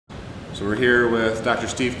So we're here with Dr.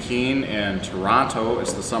 Steve Keen in Toronto.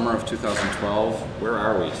 It's the summer of 2012. Where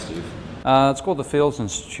are we, Steve? It's called the Fields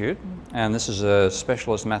Institute, and this is a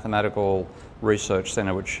specialist mathematical research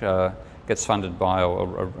centre which gets funded by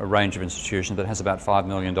a range of institutions, but has about $5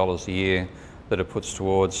 million a year that it puts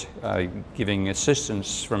towards giving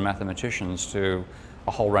assistance from mathematicians to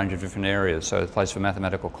a whole range of different areas. So it's a place for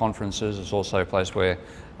mathematical conferences. It's also a place where,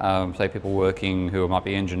 say, people working who might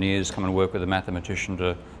be engineers come and work with a mathematician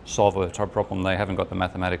to solve a type of problem they haven't got the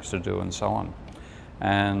mathematics to do, and so on.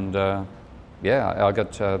 And yeah, I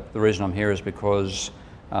got the reason I'm here is because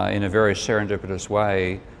in a very serendipitous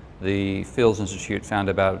way, the Fields Institute found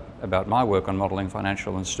about my work on modelling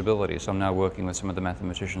financial instability. So I'm now working with some of the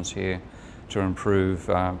mathematicians here to improve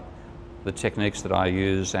the techniques that I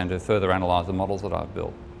use and to further analyse the models that I've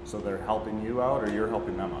built. So they're helping you out, or you're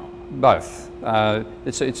helping them out? Both.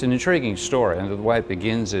 It's an intriguing story, and the way it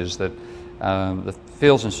begins is that the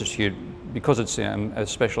Fields Institute, because it's a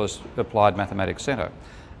specialist applied mathematics centre,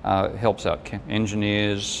 helps out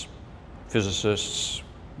engineers, physicists,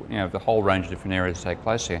 you know, the whole range of different areas take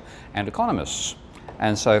place here, and economists.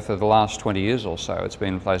 And so for the last 20 years or so, it's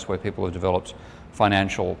been a place where people have developed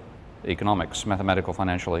financial economics, mathematical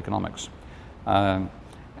financial economics. So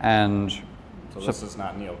this is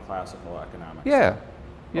not neoclassical economics? Yeah. Oh,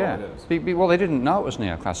 Yeah. it is. Well, they didn't know it was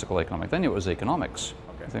neoclassical economics. They knew it was economics.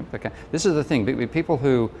 Okay. Okay. This is the thing. People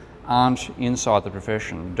who aren't inside the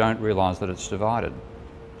profession don't realise that it's divided.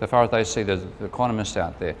 So far as they see, there's economists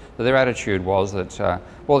out there. So their attitude was that,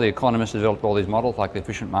 well, the economists developed all these models like the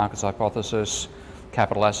efficient markets hypothesis,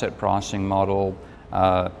 capital asset pricing model,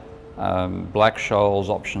 Black-Scholes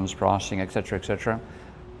options pricing, etc., etc.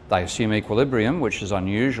 They assume equilibrium, which is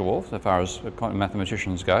unusual so far as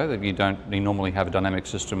mathematicians go. That you normally have a dynamic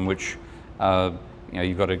system which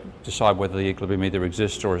you've got to decide whether the equilibrium either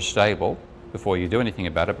exists or is stable before you do anything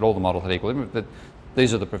about it. But all the models had equilibrium. But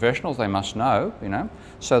these are the professionals; they must know, you know.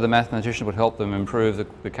 So the mathematician would help them improve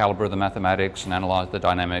the calibre of the mathematics and analyse the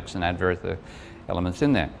dynamics and add various elements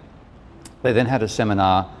in there. They then had a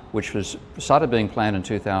seminar which started being planned in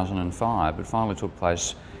 2005, but finally took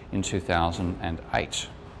place in 2008.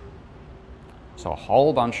 So a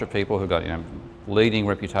whole bunch of people who got leading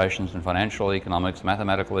reputations in financial economics,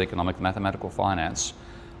 mathematical finance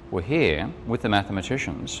were here with the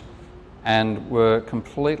mathematicians and were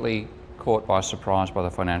completely caught by surprise by the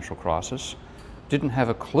financial crisis, didn't have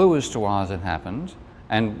a clue as to why it happened,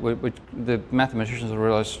 and the mathematicians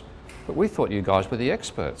realised, but we thought you guys were the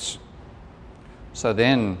experts. So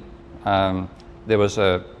then there's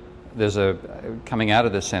coming out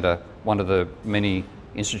of this centre, one of the many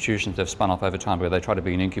institutions they've spun off over time where they try to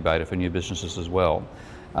be an incubator for new businesses as well,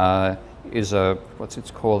 is what's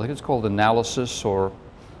it called? I think it's called Analysis, or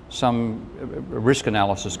some risk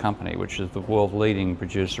analysis company, which is the world leading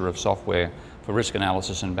producer of software for risk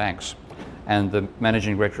analysis in banks. And the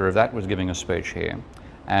managing director of that was giving a speech here,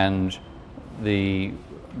 and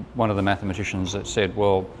one of the mathematicians that said,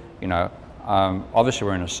 well, obviously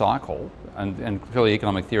we're in a cycle, and clearly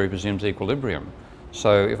economic theory presumes equilibrium.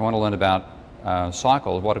 So if I want to learn about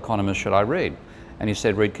cycles, what economist should I read? And he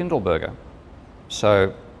said, read Kindleberger.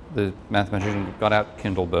 So the mathematician got out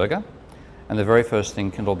Kindleberger, and the very first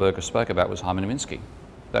thing Kindleberger spoke about was Hyman Minsky.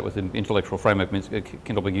 That was the intellectual framework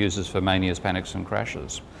Kindleberger uses for manias, panics, and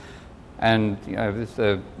crashes. And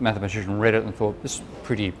the mathematician read it and thought, this is a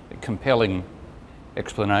pretty compelling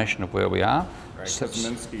explanation of where we are. Right, because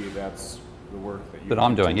Minsky, that's the work that you that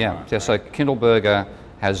I'm doing, yeah. Right? So Kindleberger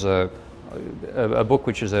has a book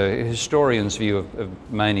which is a historian's view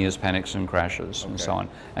of manias, panics, and crashes, and so on.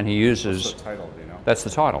 And he uses... What's the title, do you know? That's the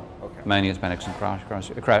title, okay. Manias, Panics,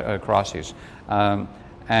 and Crises.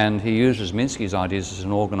 And he uses Minsky's ideas as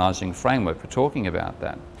an organising framework for talking about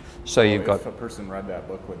that. So you've got... If a person read that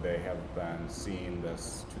book, would they have been seeing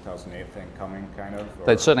this 2008 thing coming, kind of? Or?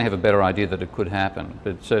 They'd certainly have a better idea that it could happen,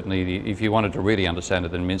 but certainly if you wanted to really understand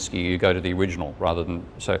it than Minsky, you go to the original rather than...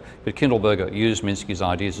 But Kindleberger used Minsky's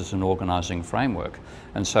ideas as an organising framework.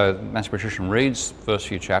 And so the mathematician reads the first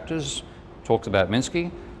few chapters, talks about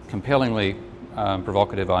Minsky, compellingly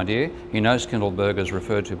provocative idea. He knows Kindleberger is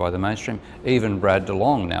referred to by the mainstream. Even Brad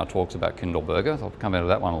DeLong now talks about Kindleberger. I'll come into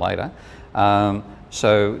that one later.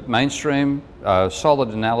 So mainstream,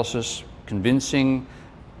 solid analysis, convincing.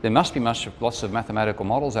 There must be lots of mathematical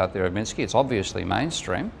models out there of Minsky. It's obviously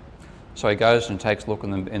mainstream. So he goes and takes a look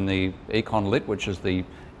in the EconLit, which is the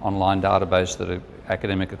online database that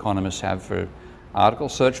academic economists have for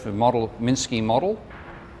articles. Search for Minsky model.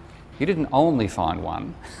 He didn't only find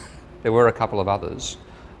one. There were a couple of others,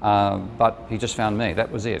 but he just found me. That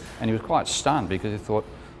was it. And he was quite stunned because he thought,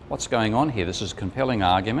 what's going on here? This is a compelling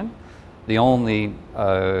argument. The only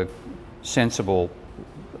sensible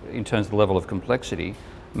in terms of the level of complexity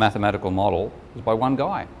mathematical model is by one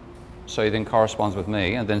guy. So he then corresponds with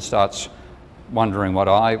me and then starts wondering what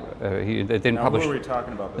he then now, published. Who are we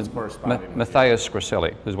talking about that's corresponding? Matthias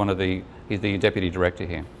Grasselli, who's he's the deputy director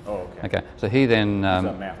here. Oh, okay. Okay, so he then... he's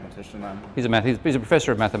a mathematician then? He's a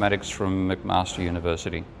professor of mathematics from McMaster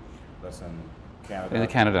University. That's in Canada? In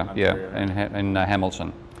Canada, yeah, in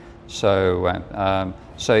Hamilton. So,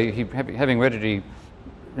 having read it, he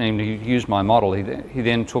used my model. He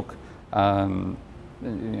then took, in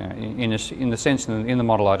the sense in the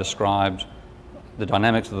model I described, the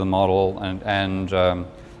dynamics of the model and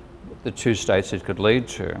the two states it could lead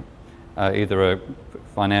to, either a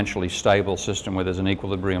financially stable system where there's an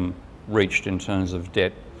equilibrium reached in terms of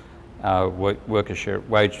debt, worker share,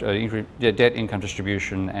 debt, income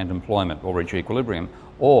distribution, and employment will reach equilibrium,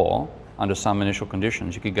 or under some initial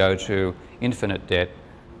conditions you could go to infinite debt,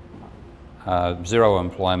 zero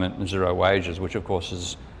employment, and zero wages, which of course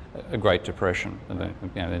is a Great Depression.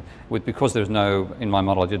 Because there's in my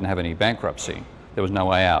model I didn't have any bankruptcy. There was no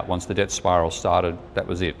way out. Once the debt spiral started, that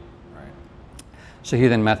was it. Right. So he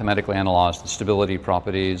then mathematically analysed the stability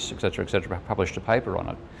properties, etc., published a paper on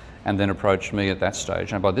it, and then approached me at that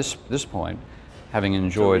stage. And by this point, having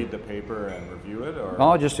enjoyed... To read the paper and review it, or...?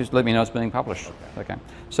 Oh, just let me know it's being published. Okay.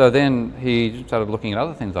 So then he started looking at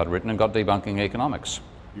other things I'd written and got Debunking Economics.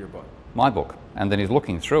 Your book? My book. And then he's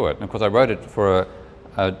looking through it. And of course I wrote it for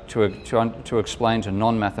to explain to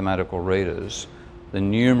non-mathematical readers the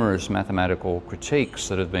numerous mathematical critiques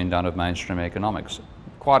that have been done of mainstream economics.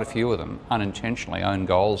 Quite a few of them, unintentionally, own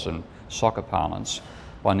goals and soccer parlance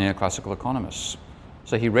by neoclassical economists.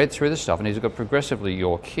 So he read through this stuff and he's got progressively,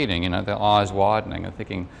 you're kidding, their eyes widening and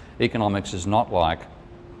thinking economics is not like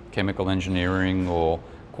chemical engineering or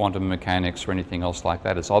quantum mechanics or anything else like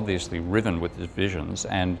that. It's obviously riven with divisions,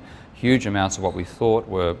 and huge amounts of what we thought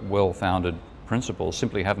were well-founded principles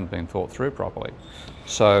simply haven't been thought through properly.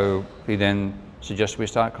 So he then suggested we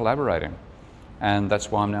start collaborating, and that's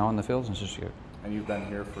why I'm now in the Fields Institute. And you've been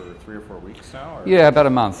here for 3 or 4 weeks now? Or? Yeah, about a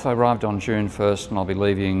month. I arrived on June 1st and I'll be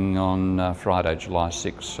leaving on Friday, July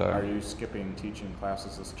 6th. So. Are you skipping teaching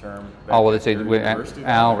classes this term? Oh, well,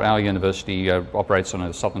 our university operates on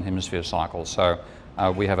a Southern Hemisphere cycle, so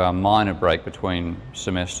we have our minor break between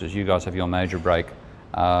semesters. You guys have your major break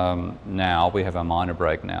now. We have our minor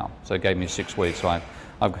break now. So it gave me 6 weeks. So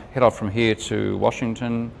I'll head off from here to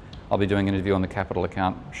Washington. I'll be doing an interview on the Capital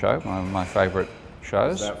Account show, one of my favourite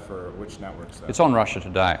shows. Is that for which networks? It's on Russia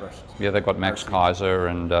Today. Yeah, they've got Max Kaiser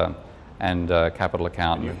and Capital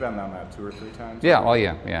Account. And you've been on that 2 or 3 times? Yeah, oh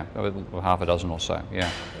yeah, half a dozen or so. Yeah,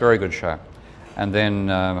 very good show. And then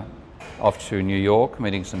off to New York,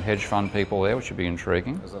 meeting some hedge fund people there, which should be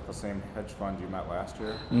intriguing. Is that the same hedge fund you met last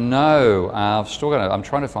year? No, I'm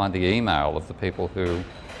trying to find the email of the people who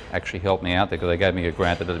actually helped me out there, because they gave me a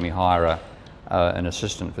grant that let me hire an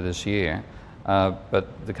assistant for this year, but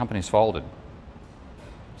the company's folded.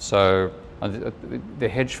 So the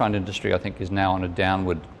hedge fund industry, I think, is now on a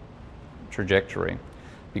downward trajectory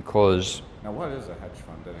because... Now, what is a hedge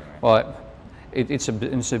fund anyway? Well, it's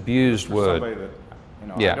an abused word. Somebody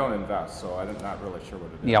that, yeah. I don't invest, so I'm not really sure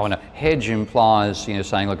what it is. Yeah, well, no. Hedge implies,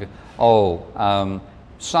 saying, look,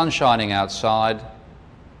 sun's shining outside,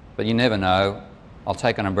 but you never know. I'll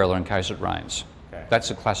take an umbrella in case it rains. Okay.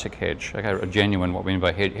 That's a classic hedge, okay, a genuine, what we mean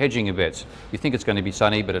by hedging your bets. You think it's going to be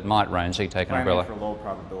sunny, but it might rain, so you take an umbrella. For low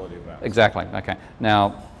probability events. Exactly, okay.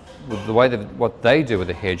 Now, the way what they do with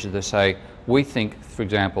the hedge is they say, we think, for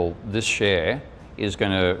example, this share is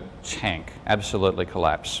going to tank, absolutely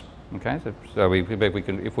collapse. Okay, so we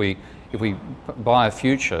can, if we buy a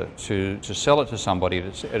future to sell it to somebody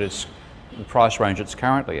at its price range it's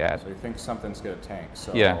currently at. So you think something's going to tank?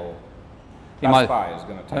 So yeah. Best Buy is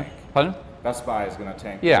going to tank. Pardon? Best Buy is going to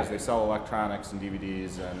tank yeah. because they sell electronics and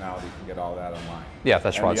DVDs, and now you can get all that online. Yeah,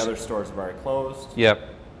 that's right. And the other stores have already closed. Yep.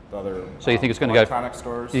 The other so you think it's going to electronic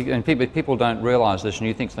stores. And people don't realise this, and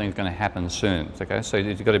you think something's going to happen soon. Okay, so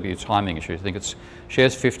it's got to be a timing issue. You think it's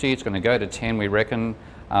shares 50, it's going to go to 10. We reckon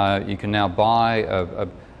you can now buy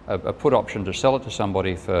a put option to sell it to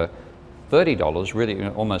somebody for $30, really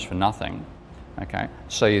almost for nothing. Okay,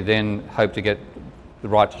 so you then hope to get the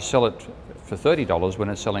right to sell it for $30 when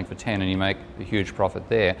it's selling for 10, and you make a huge profit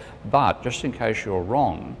there. But just in case you're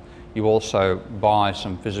wrong, you also buy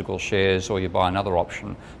some physical shares, or you buy another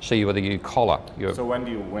option. So whether you collar. So when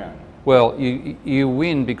do you win? Well, you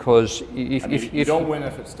win because if you don't win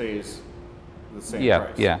if it stays the same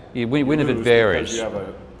price. Yeah, you win if it varies. You have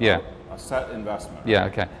a set investment. Right? Yeah,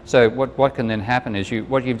 okay. So what can then happen is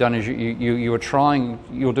what you've done is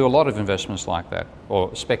you'll do a lot of investments like that,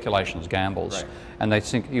 or speculations, gambles, right. And they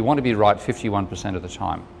think you want to be right 51% of the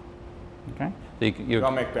time. Okay, you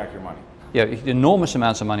don't make back your money. Yeah, enormous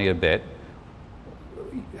amounts of money are bet.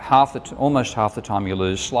 Almost half the time you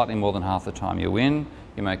lose, slightly more than half the time you win,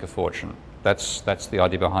 you make a fortune. That's the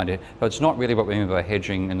idea behind it. But it's not really what we mean by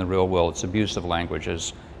hedging in the real world. It's abuse of language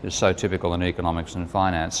is so typical in economics and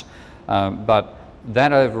finance. But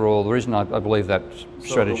that overall, the reason I believe that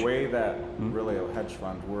strategy... So the way that really a hedge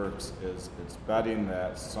fund works is it's betting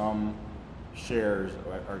that some shares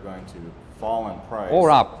are going to fall in price. Or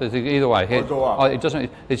up, either way. Or go up. It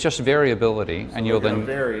doesn't, it's just variability. So and you'll then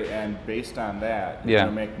vary, and based on that, you're going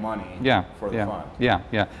to make money for the fund.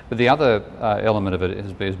 Yeah. But the other element of it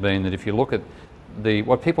has been that if you look at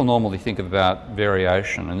what people normally think about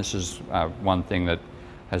variation, and this is one thing that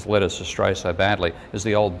has led us astray so badly, is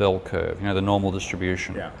the old bell curve, you know, the normal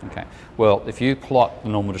distribution. Yeah. Okay. Well, if you plot the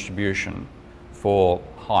normal distribution for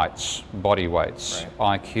heights, body weights,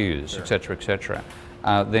 IQs, etc.,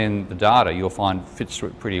 then the data you'll find fits through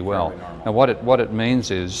it pretty well. Now, what it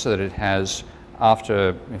means is that it has,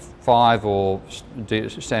 after 5 or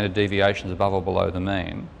standard deviations above or below the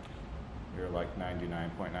mean, you're like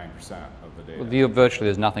 99.9% of the data. Virtually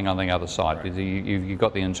there's nothing on the other side. Right. You've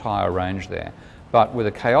got the entire range there. But with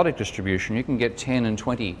a chaotic distribution, you can get 10 and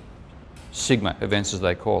 20 sigma events, as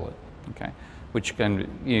they call it. Okay, which can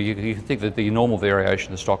you can think that the normal variation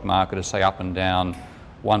of the stock market is, say, up and down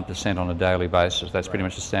 1% on a daily basis. That's pretty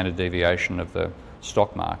much the standard deviation of the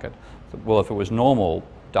stock market. Well, if it was normal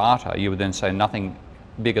data, you would then say nothing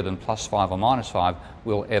bigger than +5 or -5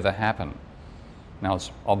 will ever happen. Now,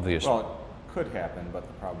 it's obvious. Well, it could happen, but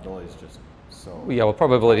the probability is just so... Yeah, well,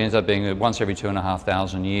 probability ends up being once every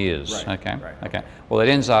 2,500 years. Right, okay. Right. Okay. Well, it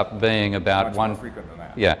ends up being about much more frequent than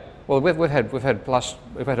that. Yeah. Well, we've had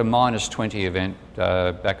a -20 event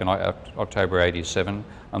back in October '87,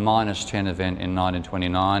 a -10 event in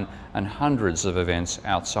 1929, and hundreds of events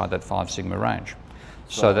outside that 5 sigma range.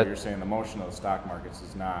 So that you're saying the motion of the stock markets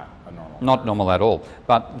is not a normal. Not normal at all.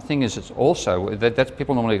 But the thing is, it's also that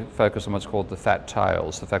people normally focus on what's called the fat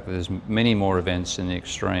tails, the fact that there's many more events in the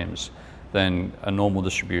extremes than a normal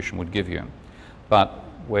distribution would give you. But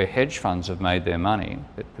where hedge funds have made their money,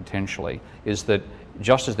 potentially, is that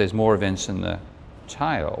just as there's more events in the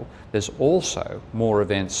tail, there's also more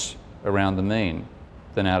events around the mean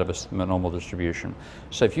than out of a normal distribution.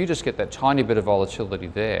 So if you just get that tiny bit of volatility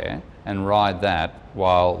there and ride that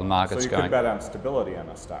while the market's going... So you could bet on stability on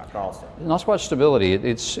a stock also. Not so much stability,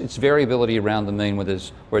 it's variability around the mean where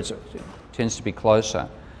it tends to be closer.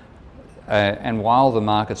 And while the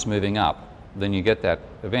market's moving up, then you get that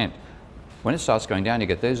event. When it starts going down, you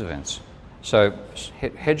get these events. So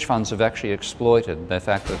hedge funds have actually exploited the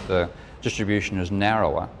fact that the distribution is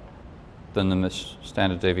narrower than the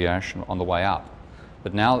standard deviation on the way up.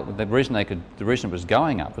 But now the reason it was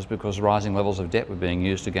going up was because rising levels of debt were being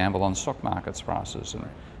used to gamble on stock markets prices.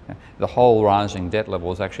 And the whole rising debt level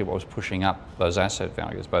was actually what was pushing up those asset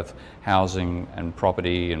values, both housing and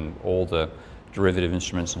property and all the derivative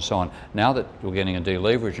instruments and so on. Now that we're getting a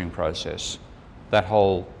deleveraging process, that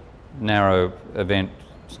whole narrow event,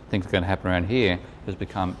 things are going to happen around here, has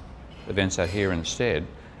become events out here instead.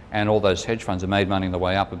 And all those hedge funds that made money on the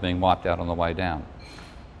way up are being wiped out on the way down.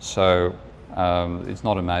 So it's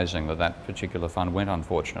not amazing that particular fund went,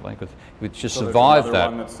 unfortunately, because it just survived that. So there's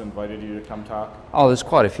another one that's invited you to come talk? Oh, there's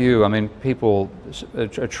quite a few. I mean, people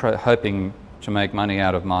are hoping to make money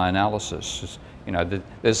out of my analysis. You know,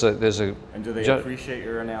 there's a. And do they appreciate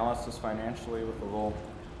your analysis financially with the little?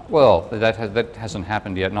 Well, that hasn't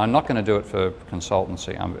happened yet, and I'm not going to do it for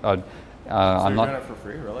consultancy. So I'm you're not doing it for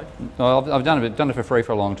free, really? No, I've done it for free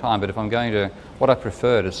for a long time. But if I'm going to, what I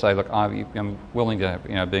prefer to say, look, I'm willing to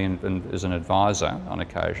be as an advisor on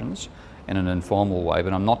occasions in an informal way,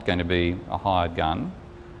 but I'm not going to be a hired gun,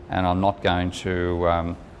 and I'm not going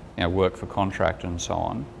to work for contract and so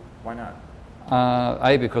on. Why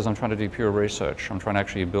not? Because I'm trying to do pure research. I'm trying to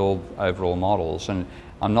actually build overall models, and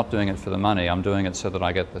I'm not doing it for the money. I'm doing it so that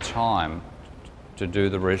I get the time to do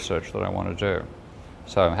the research that I want to do.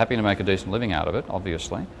 So I'm happy to make a decent living out of it,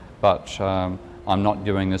 obviously, but I'm not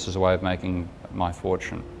doing this as a way of making my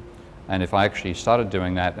fortune. And if I actually started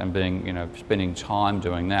doing that and spending time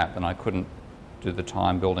doing that, then I couldn't do the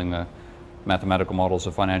time building the mathematical models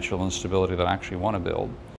of financial instability that I actually want to build.